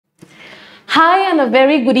Hi and a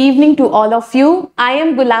very good evening to all of you. I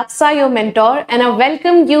am Gulabsa, your mentor, and I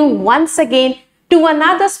welcome you once again to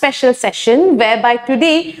another special session whereby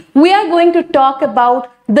today we are going to talk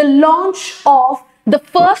about the launch of the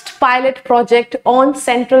first pilot project on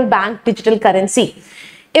central bank digital currency.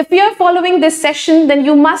 If you are following this session, then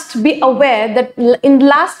you must be aware that in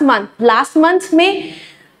last month May,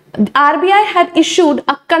 RBI had issued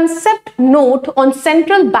a concept note on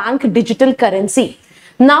central bank digital currency.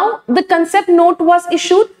 Now, the concept note was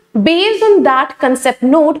issued. Based on that concept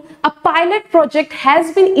note, a pilot project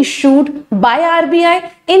has been issued by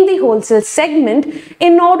RBI in the wholesale segment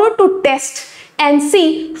in order to test and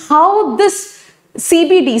see how this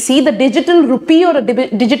CBDC, the digital rupee or a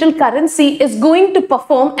digital currency, is going to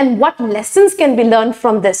perform and what lessons can be learned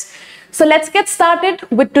from this. So let's get started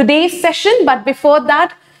with today's session. But before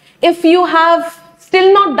that, if you have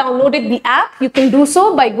still not downloaded the app, you can do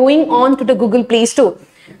so by going on to the Google Play Store.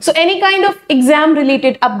 So any kind of exam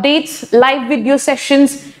related updates, live video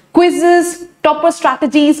sessions, quizzes, topper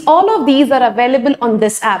strategies, all of these are available on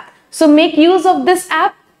this app. So make use of this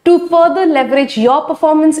app to further leverage your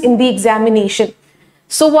performance in the examination.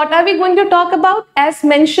 So what are we going to talk about? As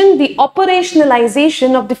mentioned, the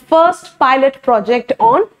operationalization of the first pilot project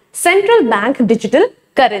on central bank digital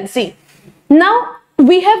currency. Now,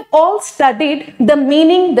 we have all studied the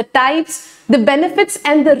meaning, the types, the benefits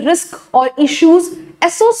and the risk or issues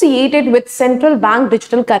associated with central bank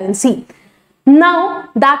digital currency. Now,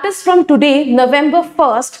 that is from today, November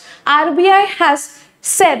 1st, RBI has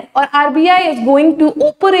said, or RBI is going to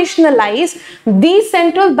operationalize the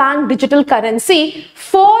central bank digital currency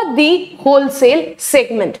for the wholesale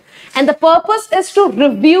segment. And the purpose is to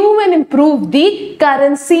review and improve the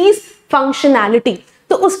currency's functionality.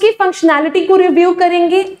 तो उसकी functionality को review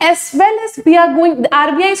करेंगे, as well as the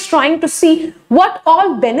RBI is trying to see what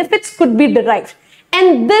all benefits could be derived.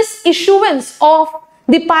 And this issuance of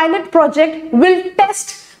the pilot project will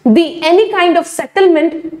test any kind of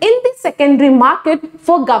settlement in the secondary market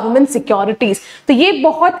for government securities. तो ये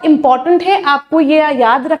बहुत important है, आपको ये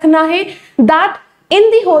याद रखना है that in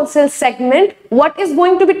the wholesale segment, what is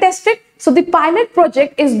going to be tested? So the pilot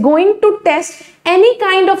project is going to test any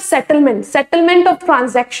kind of settlement of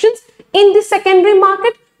transactions in the secondary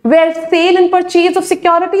market where sale and purchase of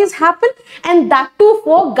securities happen, and that too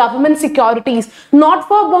for government securities, not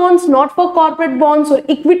for bonds, not for corporate bonds or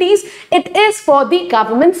equities. It is for the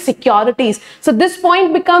government securities. So this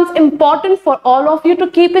point becomes important for all of you to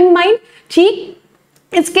keep in mind.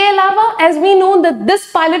 इसके अलावा, as we know that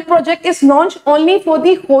this pilot project is launched only for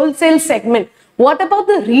the wholesale segment. What about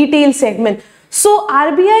the retail segment? So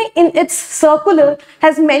RBI in its circular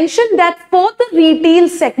has mentioned that for the retail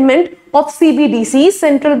segment of CBDC,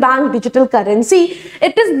 central bank digital currency,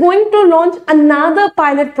 it is going to launch another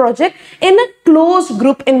pilot project in a closed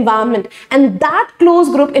group environment. And that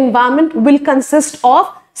closed group environment will consist of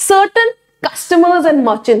certain customers and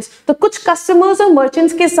merchants. तो कुछ customers और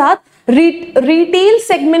merchants के साथ retail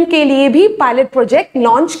segment के लिए भी pilot project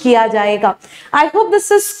launch किया जाएगा. I hope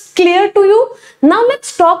this is clear to you. Now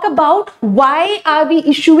let's talk about why are we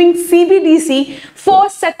issuing CBDC for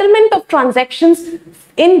settlement of transactions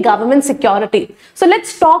in government security. So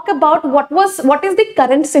let's talk about what is the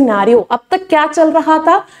current scenario. अब तक क्या चल रहा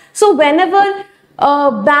था? So whenever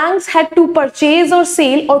banks had to purchase or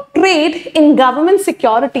sell or trade in government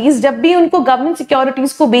securities, जब भी उनको government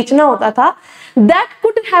securities को बेचना होता था, that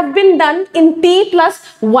could have been done in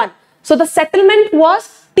T+1. So the settlement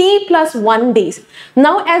was T+1 days.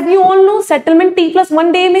 Now, as you all know, settlement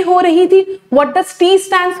T+1 day में हो रही थी. What does T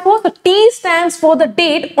stands for? So T stands for the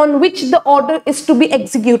date on which the order is to be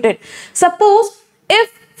executed. Suppose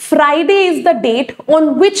if Friday is the date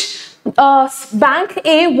on which bank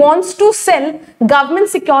A wants to sell government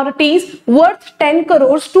securities worth 10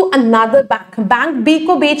 crores to another bank. Bank B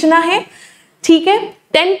को बेचना है, ठीक है?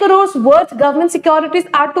 10 crores worth government securities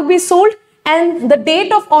are to be sold, and the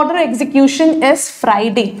date of order execution is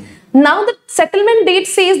Friday. Now the settlement date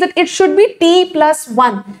says that it should be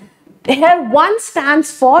T+1. Here 1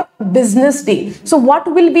 stands for business day. So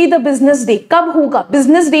what will be the business day? कब होगा?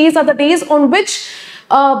 Business days are the days on which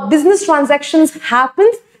business transactions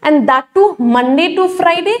happens, and that too Monday to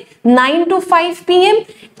Friday, 9 to 5 p.m.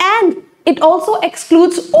 and it also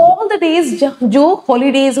excludes all the days जो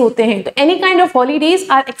holidays होते हैं. तो any kind of holidays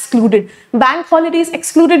are excluded. Bank holidays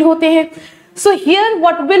excluded होते हैं. So here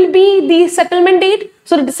what will be the settlement date?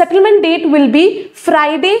 So the settlement date will be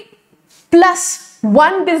Friday plus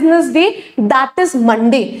 1 business day, that is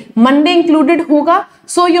Monday. Monday included होगा.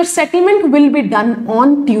 So your settlement will be done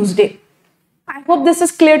on Tuesday. I hope this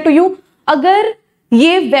is clear to you. अगर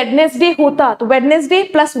ये Wednesday होता तो Wednesday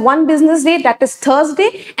plus 1 business day that is Thursday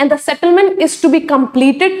and the settlement is to be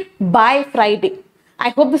completed by Friday. I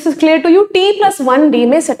hope this is clear to you. T plus 1 day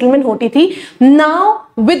में settlement होती थी. Now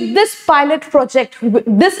with this pilot project,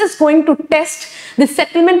 this is going to test the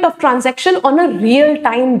settlement of transaction on a real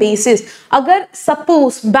time basis. अगर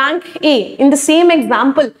suppose bank A in the same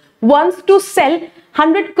example wants to sell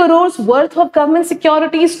 100 crores worth of government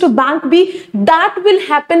securities to bank B, that will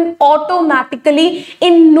happen automatically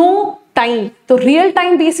in no time. तो real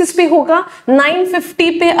time basis पे होगा. 950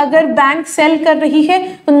 पे अगर bank cell कर रही है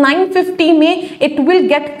तो 950 में it will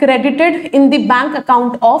get credited in the bank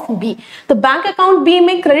account of B. तो बैंक अकाउंट बी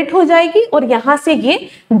में क्रेडिट हो जाएगी और यहां से ये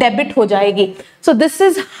डेबिट हो जाएगी. So this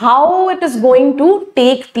is how it is going to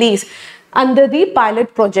take place under the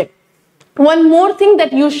pilot project. One more thing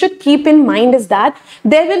that you should keep in mind is that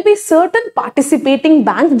there will be certain participating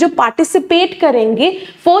banks जो participate करेंगे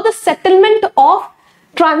for the settlement of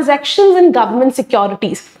transactions in government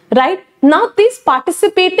securities, right? Now these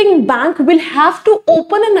participating bank will have to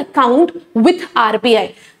open an account with RBI.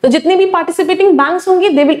 तो जितने भी participating banks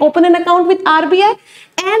होंगे they will open an account with RBI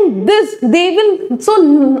and this they will so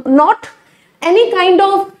not any kind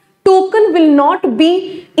of token will not be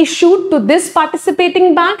issued to this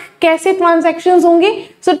participating bank. कैसे transactions होंगे?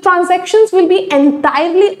 So transactions will be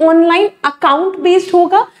entirely online, account based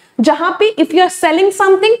होगा जहां पे if you are selling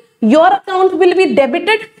something your account will be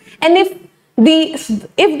debited and if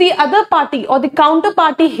the other party or the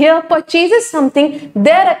counterparty here purchases something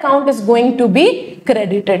their account is going to be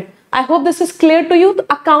credited. I hope this is clear to you. तो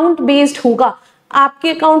account based होगा. आपके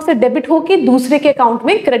account से debit होके दूसरे के account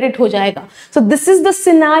में credit हो जाएगा. So this is the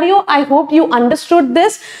scenario. I hope you understood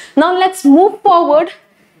this. Now let's move forward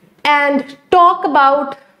and talk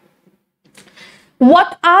about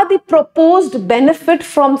what are the proposed benefit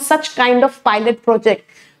from such kind of pilot project.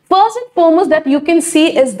 First and foremost that you can see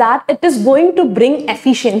is that it is going to bring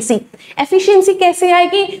efficiency. Efficiency कैसे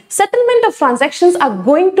आएगी? Settlement of transactions are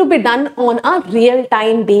going to be done on a real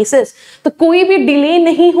time basis. तो कोई भी delay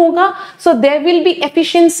नहीं होगा. So there will be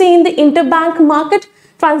efficiency in the interbank market.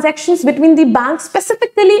 Transactions between the banks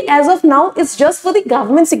specifically as of now is just for the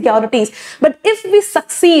government securities. But if we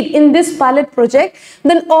succeed in this pilot project,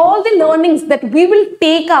 then all the learnings that we will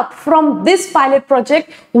take up from this pilot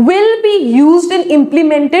project will be used and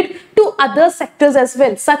implemented to other sectors as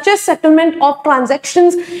well, such as settlement of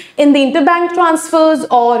transactions in the interbank transfers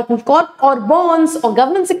or bonds or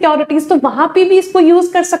government securities. तो वहां पे भी इसको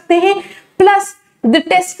use कर सकते हैं. Plus the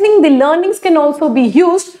testing, the learnings can also be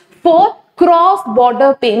used for cross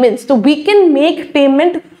border payments. So we can make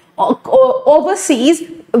payment overseas,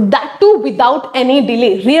 that too without any delay.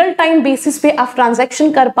 Real time basis पे आप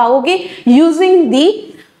transaction कर पाओगे using the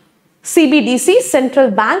CBDC, central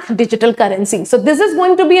bank digital currency. So this is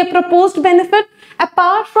going to be a proposed benefit.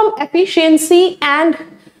 Apart from efficiency and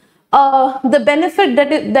the benefit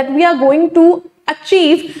that we are going to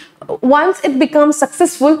achieve once it becomes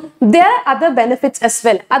successful, there are other benefits as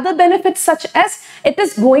well. Other benefits such as it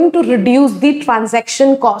is going to reduce the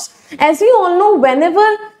transaction cost. As you all know, whenever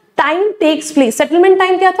time takes place, settlement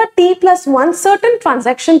time क्या था? T plus 1, certain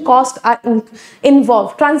transaction costs are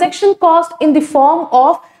involved. Transaction cost in the form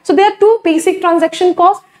of, so there are two basic transaction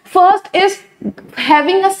costs. First is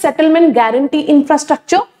having a settlement guarantee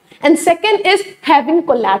infrastructure and second is having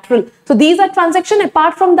collateral. So these are transaction.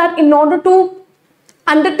 Apart from that, in order to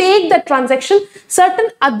undertake that transaction, certain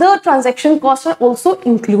other transaction costs are also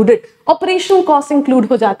included. Operational costs include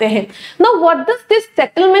हो जाते हैं. Now what does this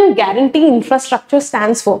settlement guarantee infrastructure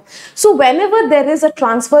stands for? So whenever there is a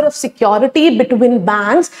transfer of security between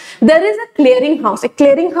banks, there is a clearing house. A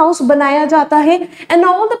clearing house बनाया जाता है and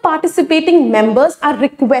all the participating members are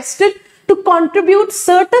requested to contribute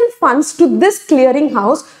certain funds to this clearing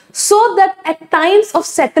house so that at times of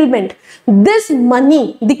settlement, this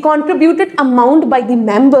money, the contributed amount by the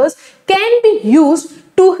members, can be used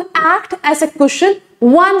to act as a cushion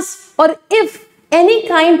once or if any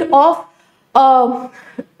kind of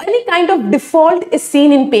default is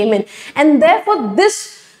seen in payment, and therefore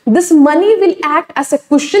this money will act as a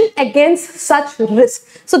cushion against such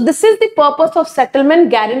risk. So this is the purpose of settlement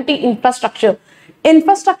guarantee infrastructure.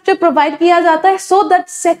 Infrastructure provide किया जाता है so that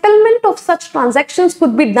settlement of such transactions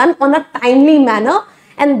could be done on a timely manner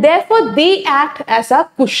and therefore they act as a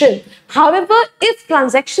cushion. However, if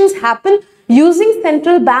transactions happen using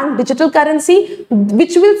central bank digital currency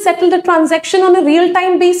which will settle the transaction on a real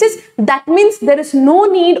time basis, that means there is no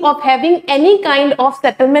need of having any kind of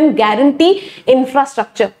settlement guarantee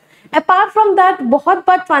infrastructure. Apart from that, बहुत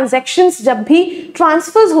बार transactions जब भी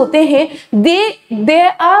transfers होते हैं,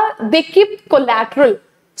 they keep collateral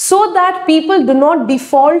so that people do not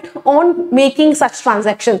default on making such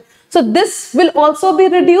transactions. So this will also be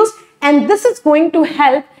reduced, and this is going to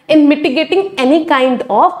help in mitigating any kind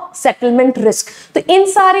of settlement risk. तो इन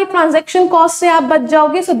सारे transaction costs से आप बच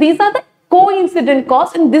जाओगे. So these are the coincident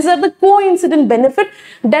costs, and these are the coincident benefit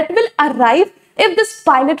that will arrive if this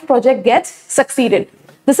pilot project gets succeeded.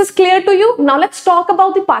 This is clear to you. Now let's talk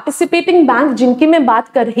about the participating banks जिनकी मैं बात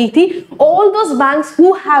कर रही थी. All those banks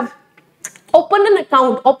who have opened an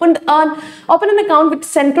account with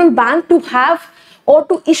central bank to have or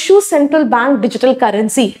to issue central bank digital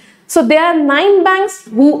currency. So there are 9 banks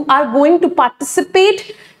who are going to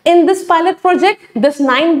participate in this pilot project. This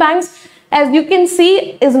 9 banks, as you can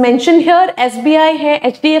see, is mentioned here. SBI है,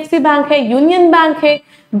 HDFC Bank है, Union Bank है,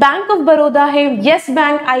 Bank of Baroda है, Yes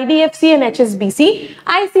Bank, IDFC and HSBC,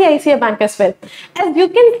 ICICI Bank as well. As you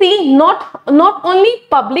can see, not only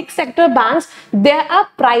public sector banks, there are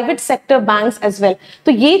private sector banks as well.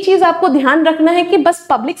 तो ये चीज आपको ध्यान रखना है कि बस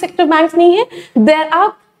public sector banks नहीं है, there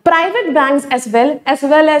are private banks as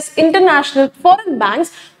well as international foreign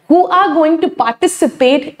banks who are going to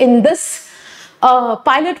participate in this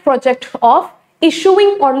pilot project of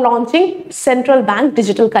issuing or launching central bank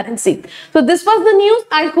digital currency. So this was the news.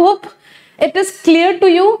 I hope it is clear to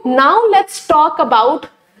you. Now let's talk about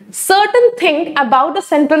certain thing about the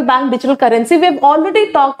central bank digital currency. We have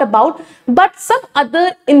already talked about, but some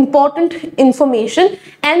other important information,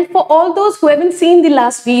 and for all those who haven't seen the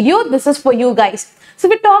last video, this is for you guys. So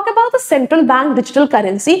we talk about the central bank digital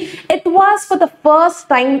currency. It was for the first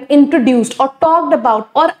time introduced or talked about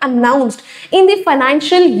or announced in the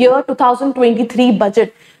financial year 2023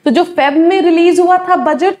 budget. So जो Feb में release हुआ था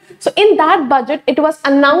budget, so in that budget it was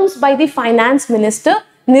announced by the finance minister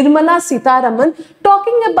Nirmala Sitharaman,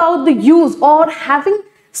 talking about the use or having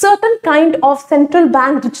certain kind of central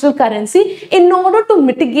bank digital currency in order to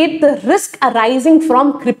mitigate the risk arising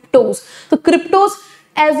from cryptos. So cryptos,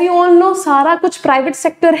 as you all know, सारा कुछ private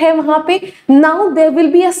sector है वहाँ पे. Now there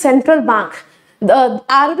will be a central bank, the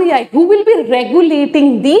RBI, who will be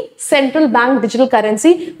regulating the central bank digital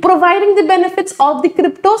currency, providing the benefits of the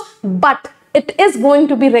cryptos, but it is going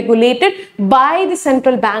to be regulated by the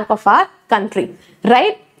central bank of our country,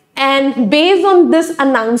 right? And based on this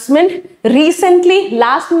announcement, recently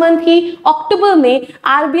last month October May,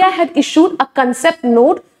 RBI had issued a concept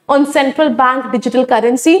note on central bank digital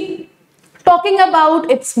currency, talking about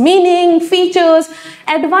its meaning, features,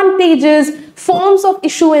 advantages, forms of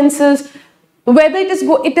issuances, whether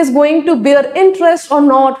it is going to bear interest or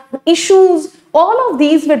not, issues. All of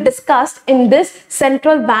these were discussed in this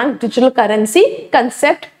central bank digital currency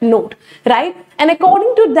concept note, right? And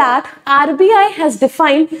according to that, RBI has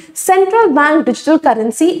defined central bank digital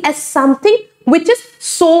currency as something which is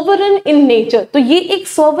sovereign in nature. तो ये एक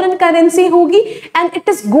sovereign currency होगी, and it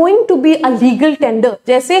is going to be a legal tender.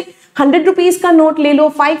 जैसे 100 rupees का note ले लो,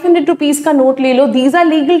 500 rupees का note ले लो, these are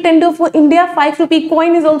legal tender for India. 5 rupee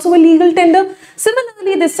coin is also a legal tender.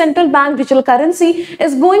 Similarly, this central bank digital currency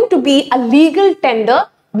is going to be a legal tender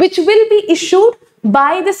which will be issued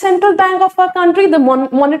by the central bank of our country, the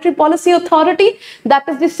monetary policy authority, that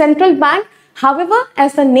is the central bank. However,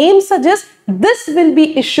 as the name suggests, this will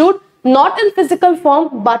be issued not in physical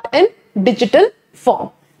form but in digital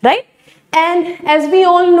form, right? And as we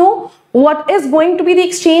all know, what is going to be the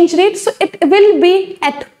exchange rate? So it will be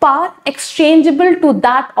at par, exchangeable to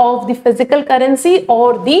that of the physical currency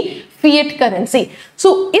or the fiat currency.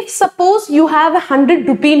 So if suppose you have a 100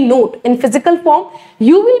 rupee note in physical form,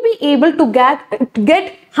 you will be able to get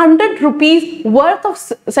 100 rupees worth of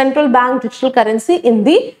central bank digital currency in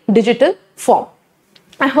the digital form.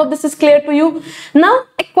 I hope this is clear to you. Now,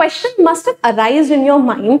 a question must have arisen in your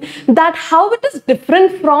mind that how it is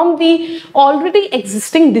different from the already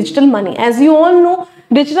existing digital money. As you all know,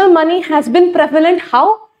 digital money has been prevalent.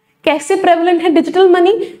 How? कैसे prevalent है digital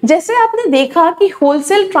money? जैसे आपने देखा कि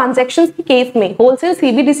wholesale transactions के case में, wholesale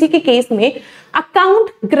CBDC के case में,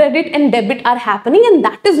 account credit and debit are happening, and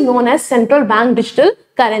that is known as central bank digital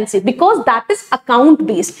currency because that is account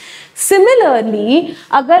based. Similarly,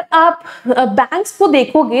 अगर आप banks को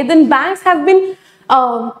देखोगे, then banks have been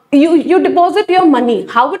you deposit your money.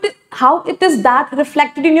 How it is that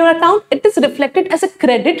reflected in your account? It is reflected as a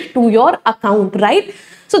credit to your account, right?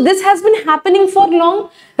 So this has been happening for long,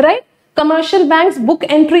 right? Commercial banks book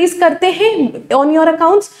entries करते हैं on your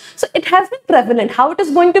accounts. So it has been prevalent. How it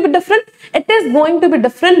is going to be different? It is going to be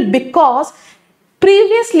different because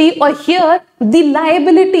previously or here the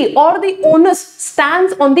liability or the onus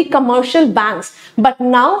stands on the commercial banks, but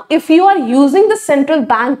now if you are using the central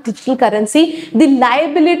bank digital currency, the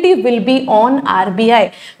liability will be on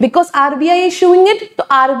RBI because RBI is issuing it, तो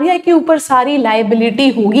RBI के ऊपर सारी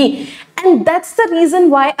liability होगी. And that's the reason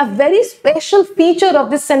why a very special feature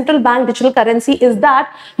of this central bank digital currency is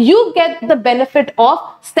that you get the benefit of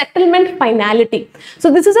settlement finality.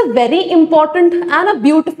 So this is a very important and a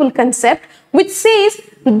beautiful concept which says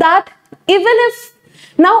that even if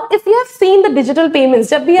now if you have seen the digital payments,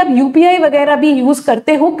 जब भी आप UPI वगैरह भी use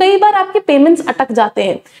करते हो, कई बार आपके payments अटक जाते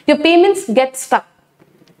हैं, your payments get stuck,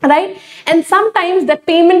 right? And sometimes that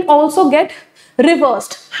payment also get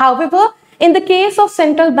reversed. However, in the case of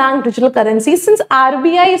central bank digital currency, since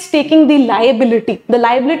RBI is taking the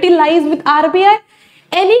liability lies with RBI.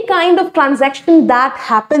 Any kind of transaction that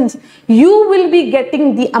happens, you will be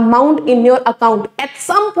getting the amount in your account. At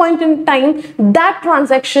some point in time, that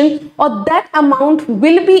transaction or that amount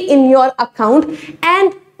will be in your account,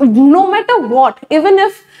 and no matter what, even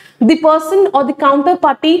if the person or the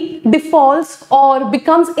counterparty defaults or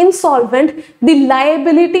becomes insolvent, the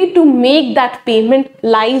liability to make that payment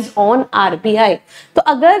lies on RBI. तो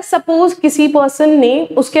अगर suppose किसी person ने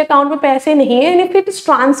उसके account में पैसे नहीं है, and if it is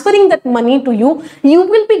transferring that money to you, you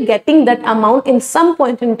will be getting that amount in some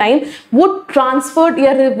point in time, would transferred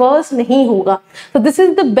या reverse नहीं होगा. So this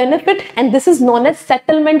is the benefit, and this is known as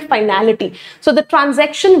settlement finality. So the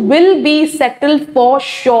transaction will be settled for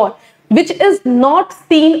sure, which is not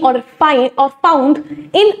seen or found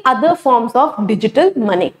in other forms of digital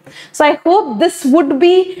money. So I hope this will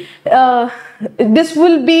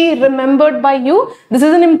be remembered by you. This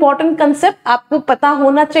is an important concept. आपको पता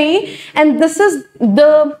होना चाहिए, and this is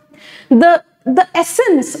the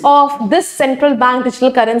essence of this central bank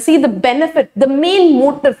digital currency, the benefit, the main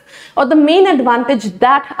motive or the main advantage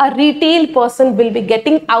that a retail person will be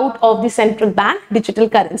getting out of the central bank digital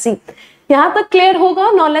currency. यहां तक clear होगा.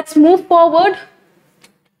 Now let's move forward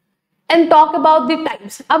and talk about the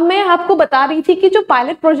types. अब मैं आपको बता रही थी कि जो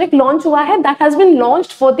पायलट प्रोजेक्ट लॉन्च हुआ है, that has been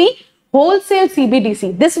launched for the wholesale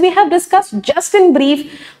CBDC. This we have discussed just in brief.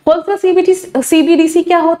 Wholesale CBDC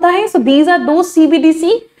क्या होता है? So these are those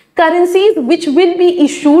CBDC currencies which will be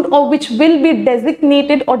issued or which will be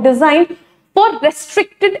designated or designed for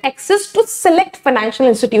restricted access to select financial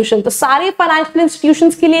institutions. तो सारे financial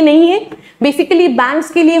institutions के लिए नहीं है, basically banks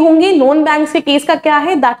के लिए होंगे. नॉन बैंक्स के केस का क्या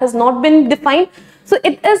है? That has not been defined. So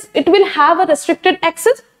it will have a restricted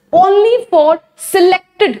access only for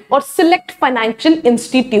selected or select financial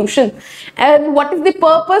institutions. And what is the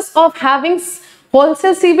purpose of having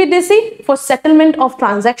wholesale CBDC? For settlement of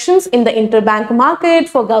transactions in the interbank market,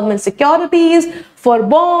 for government securities, for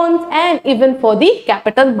bonds, and even for the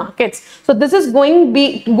capital markets. So this is going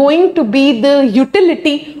to be the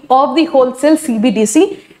utility of the wholesale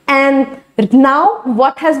CBDC. And now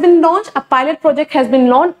what has been launched? A pilot project has been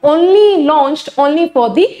launched only for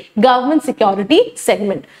the government security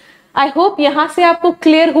segment. I hope यहाँ से आपको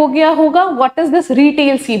clear हो गया होगा what is this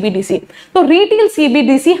retail CBDC. तो retail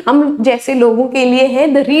CBDC हम जैसे लोगों के लिए है,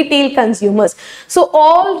 the retail consumers. So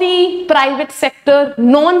all the private sector,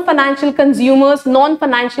 non-financial consumers,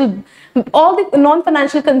 all the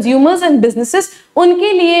non-financial consumers and businesses,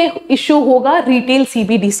 उनके लिए issue होगा retail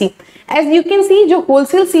CBDC. As you can see, जो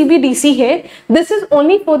wholesale CBDC है, this is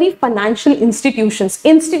only for the financial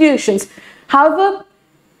institutions. However,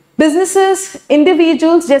 businesses,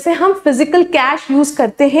 individuals, जैसे हम physical cash use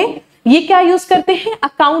करते हैं, ये क्या यूज करते हैं?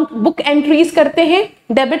 अकाउंट बुक एंट्रीज करते हैं,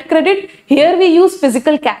 debit credit. Here we use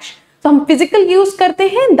physical cash. तो हम फिजिकल यूज करते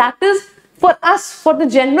हैं. That is for us, for the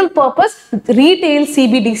general purpose, retail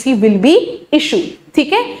CBDC will be issued.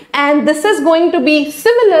 ठीक है? And this is going to be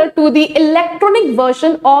similar to the electronic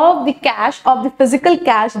version of the cash, of the physical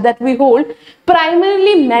cash that we hold,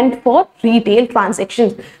 primarily meant for retail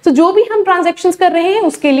transactions. So जो भी हम transactions कर रहे हैं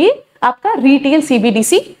उसके लिए आपका retail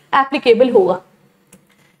CBDC applicable होगा.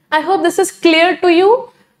 I hope this is clear to you.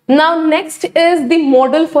 Now next is the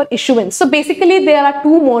model for issuance. So basically there are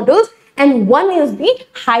two models, and one is the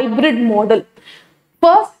hybrid model.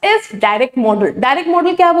 First is direct model. Direct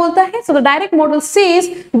model क्या बोलता है? So the direct model says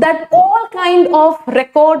that all kind of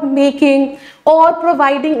record making or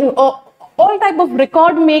providing all type of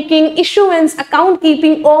record making, issuance, account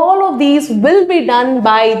keeping, all of these will be done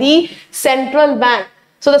by the central bank.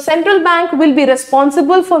 So the central bank will be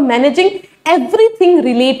responsible for managing everything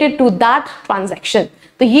related to that transaction.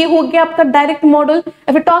 तो ये हो गया आपका direct model.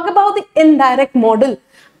 If we talk about the indirect model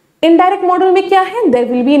में क्या है? There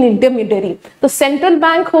will be an intermediary. तो central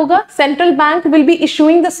bank होगा, central bank will be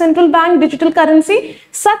issuing the central bank digital currency.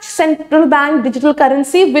 Such central bank digital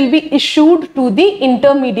currency will be issued to the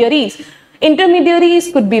intermediaries.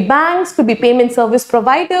 Intermediaries could be banks, could be payment service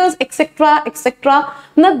providers, etc., etc.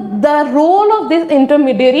 Now, the role of this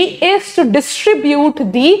intermediary is to distribute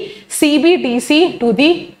the CBDC to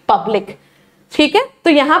the public. ठीक है? तो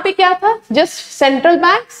यहाँ पे क्या था? Just central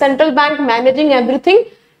bank managing everything,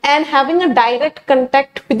 and having a direct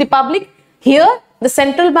contact with the public. Here, the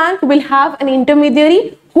central bank will have an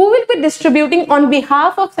intermediary who will be distributing on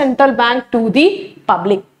behalf of central bank to the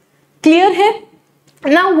public. Clear here?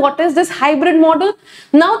 Now, what is this hybrid model?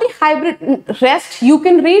 Now, the hybrid rest you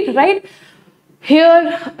can read, right?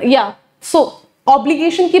 Here, yeah. So,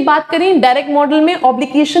 obligation की बात करें, direct model में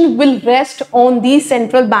obligation will rest on the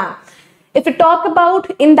central bank. If we talk about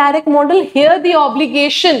indirect model, here the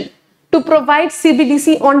obligation to provide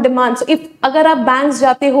CBDC on demand. So if अगर आप banks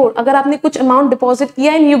जाते हो, अगर आपने कुछ amount deposit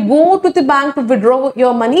किया and you go to the bank to withdraw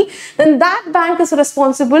your money, then that bank is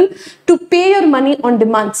responsible to pay your money on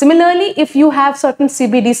demand. Similarly, if you have certain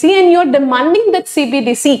CBDC and you're demanding that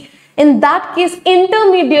CBDC, in that case,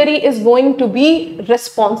 intermediary is going to be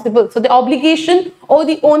responsible. So the obligation or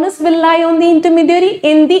the onus will lie on the intermediary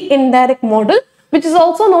in the indirect model, which is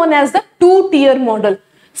also known as the two-tier model.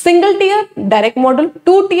 Single tier, direct model,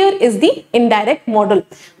 two tier is the indirect model.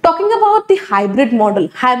 Talking about the hybrid model.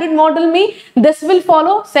 Hybrid model means this will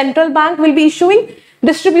follow, central bank will be issuing,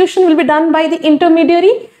 distribution will be done by the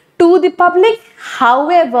intermediary to the public.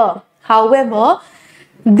 However,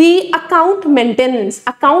 the account maintenance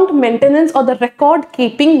or the record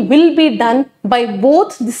keeping will be done by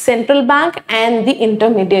both the central bank and the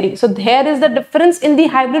intermediary. So there is the difference in the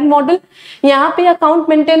hybrid model. यहाँ पे account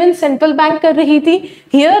maintenance central bank कर रही थी.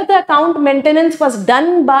 Here the account maintenance was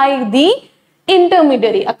done by the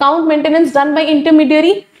intermediary. Account maintenance done by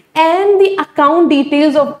intermediary, and the account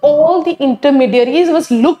details of all the intermediaries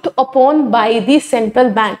was looked upon by the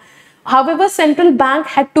central bank. However, central bank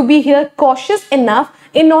had to be here cautious enough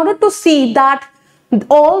in order to see that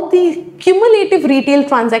all the cumulative retail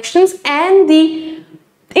transactions and the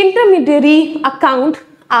intermediary account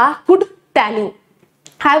are good tally.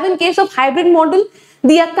 However, in case of hybrid model,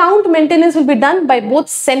 the account maintenance will be done by both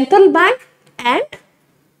central bank and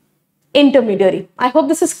intermediary. I hope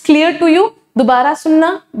this is clear to you. Dobara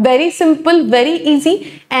sunna, very simple, very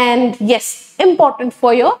easy, and yes, important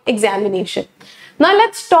for your examination. Now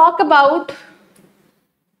let's talk about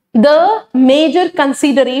the major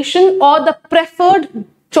consideration or the preferred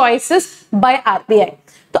choices by RBI.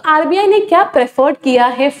 तो RBI ने क्या preferred किया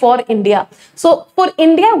है for India? So for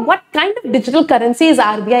India, what kind of digital currency is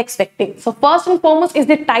RBI expecting? So first and foremost is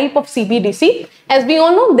the type of CBDC. As we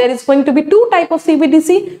all know, there is going to be two types of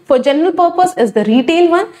CBDC. For general purpose is the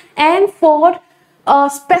retail one, and for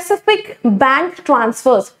specific bank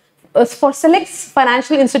transfers, for select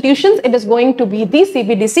financial institutions, it is going to be the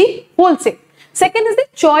CBDC wholesale. Second is the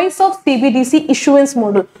choice of CBDC issuance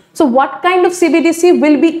model. So what kind of CBDC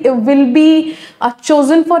will be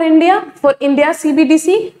chosen for India? For India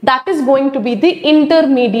CBDC, that is going to be the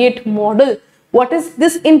intermediate model. What is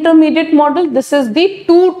this intermediate model? This is the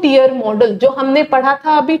two-tier model. जो हमने पढ़ा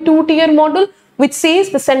था अभी two-tier model, which says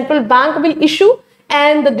the central bank will issue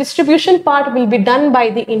and the distribution part will be done by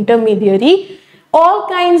the intermediary. All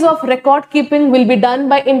kinds of record keeping will be done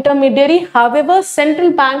by intermediary. However,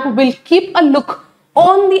 central bank will keep a look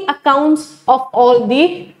on the accounts of all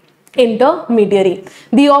the intermediary.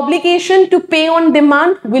 The obligation to pay on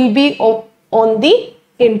demand will be on the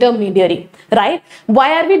intermediary, right?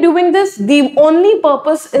 Why are we doing this? The only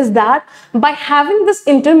purpose is that by having this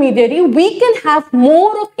intermediary, we can have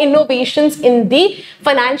more of innovations in the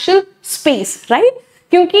financial space, right?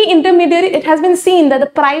 Because intermediary, it has been seen that the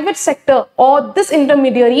private sector or this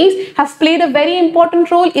intermediaries have played a very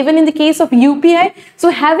important role even in the case of UPI. So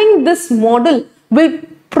having this model will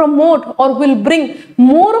promote or will bring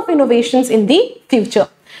more of innovations in the future.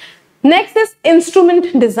 Next is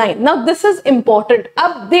instrument design. Now this is important.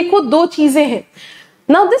 अब देखो दो चीजें हैं.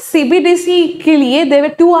 Now this CBDC के लिए there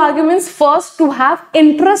were two arguments. First, to have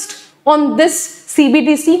interest on this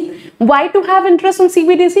CBDC. Why to have interest on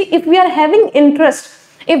CBDC? If we are having interest,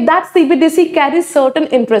 if that CBDC carries certain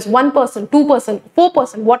interest, 1%, 2%,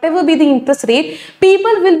 4%, whatever be the interest rate,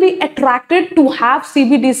 people will be attracted to have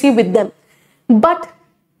CBDC with them. But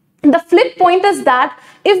the flip point is that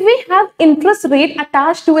if we have interest rate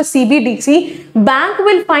attached to a CBDC, bank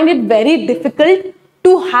will find it very difficult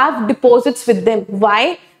to have deposits with them.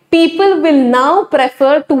 Why? People will now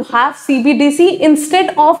prefer to have CBDC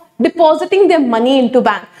instead of depositing their money into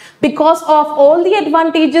bank because of all the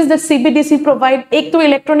advantages that CBDC provide. एक तो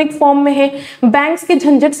electronic form में है, banks के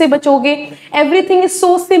झंझट से बचोगे, everything is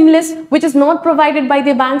so seamless which is not provided by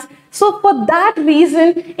the banks. So for that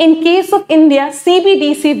reason, in case of India,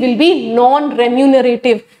 CBDC will be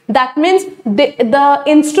non-remunerative. That means the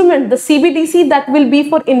instrument, the CBDC that will be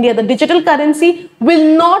for India, the digital currency,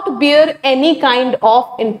 will not bear any kind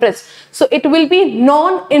of interest. So it will be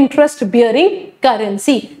non-interest bearing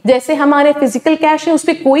currency. जैसे हमारे physical cash है, उस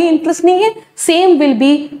पे कोई interest नहीं है. Same will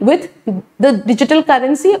be with the digital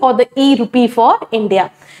currency or the e-rupee for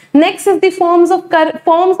India. Next is the forms of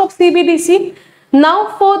CBDC.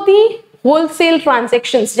 Now for the wholesale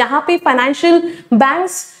transactions, जहाँ पे financial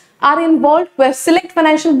banks are involved, where select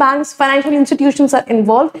financial banks, financial institutions are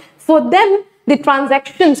involved. For them, the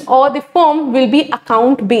transactions or the form will be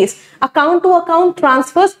account based. Account to account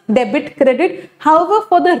transfers, debit, credit. However,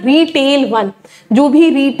 for the retail one, जो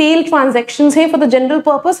भी retail transactions है for the general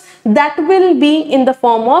purpose, that will be in the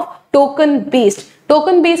form of token based.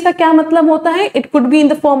 Token based का क्या मतलब होता है? It could be in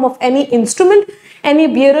the form of any instrument, any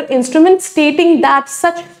bearer instrument stating that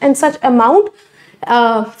such and such amount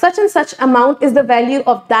is the value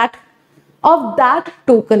of that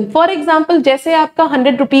token. For example, जैसे आपका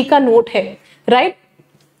 100 रुपये का note है, right?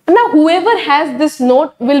 Now whoever has this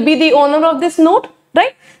note will be the owner of this note,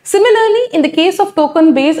 right? Similarly, in the case of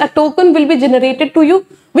token base, a token will be generated to you,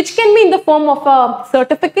 which can be in the form of a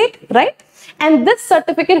certificate, right? And this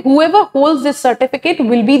certificate, whoever holds this certificate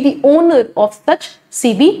will be the owner of such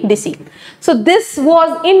CBDC. So this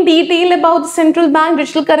was in detail about the central bank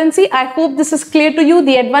digital currency. I hope this is clear to you.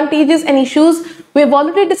 The advantages and issues we have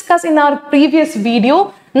already discussed in our previous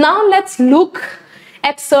video. Now let's look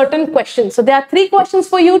at certain questions. So there are 3 questions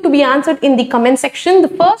for you to be answered in the comment section. The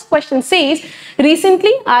first question says,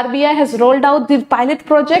 recently RBI has rolled out the pilot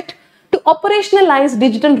project to operationalize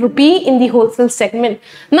digital rupee in the wholesale segment.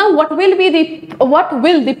 Now what will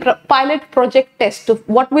the pilot project test?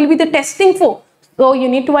 What will be the testing for? So you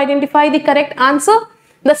need to identify the correct answer.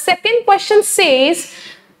 The second question says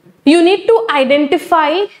you need to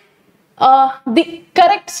identify the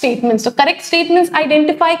correct statements. So correct statements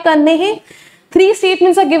identify करने हैं. 3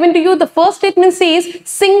 statements are given to you. The first statement says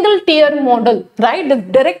single tier model, right? The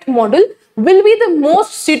direct model will be the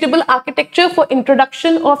most suitable architecture for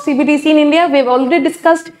introduction of CBDC in India. We have already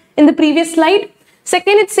discussed in the previous slide.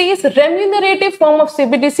 Second, it says remunerative form of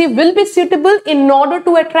CBDC will be suitable in order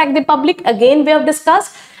to attract the public. Again, we have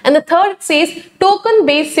discussed. And the third, it says token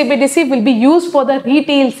based CBDC will be used for the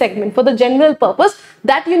retail segment, for the general purpose.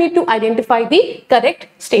 That you need to identify the correct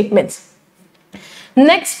statements.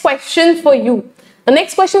 Next question for you. The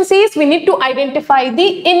next question says we need to identify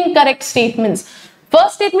the incorrect statements.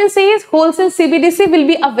 First statement says wholesale CBDC will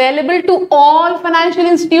be available to all financial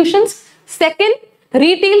institutions. Second,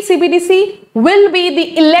 retail CBDC will be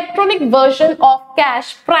the electronic version of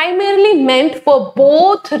cash primarily meant for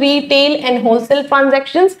both retail and wholesale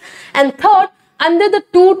transactions. And third, under the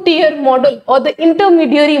 2-tier model or the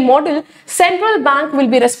intermediary model, central bank will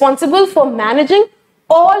be responsible for managing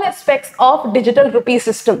all aspects of digital rupee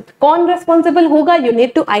system. Kaun responsible hoga? You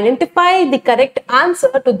need to identify the correct answer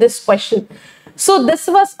to this question. So this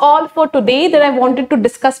was all for today that I wanted to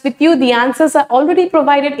discuss with you. The answers are already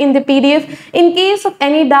provided in the PDF. In case of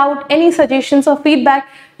any doubt, any suggestions or feedback,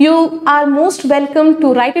 you are most welcome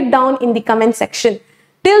to write it down in the comment section.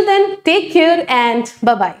 Till then, take care and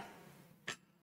bye-bye.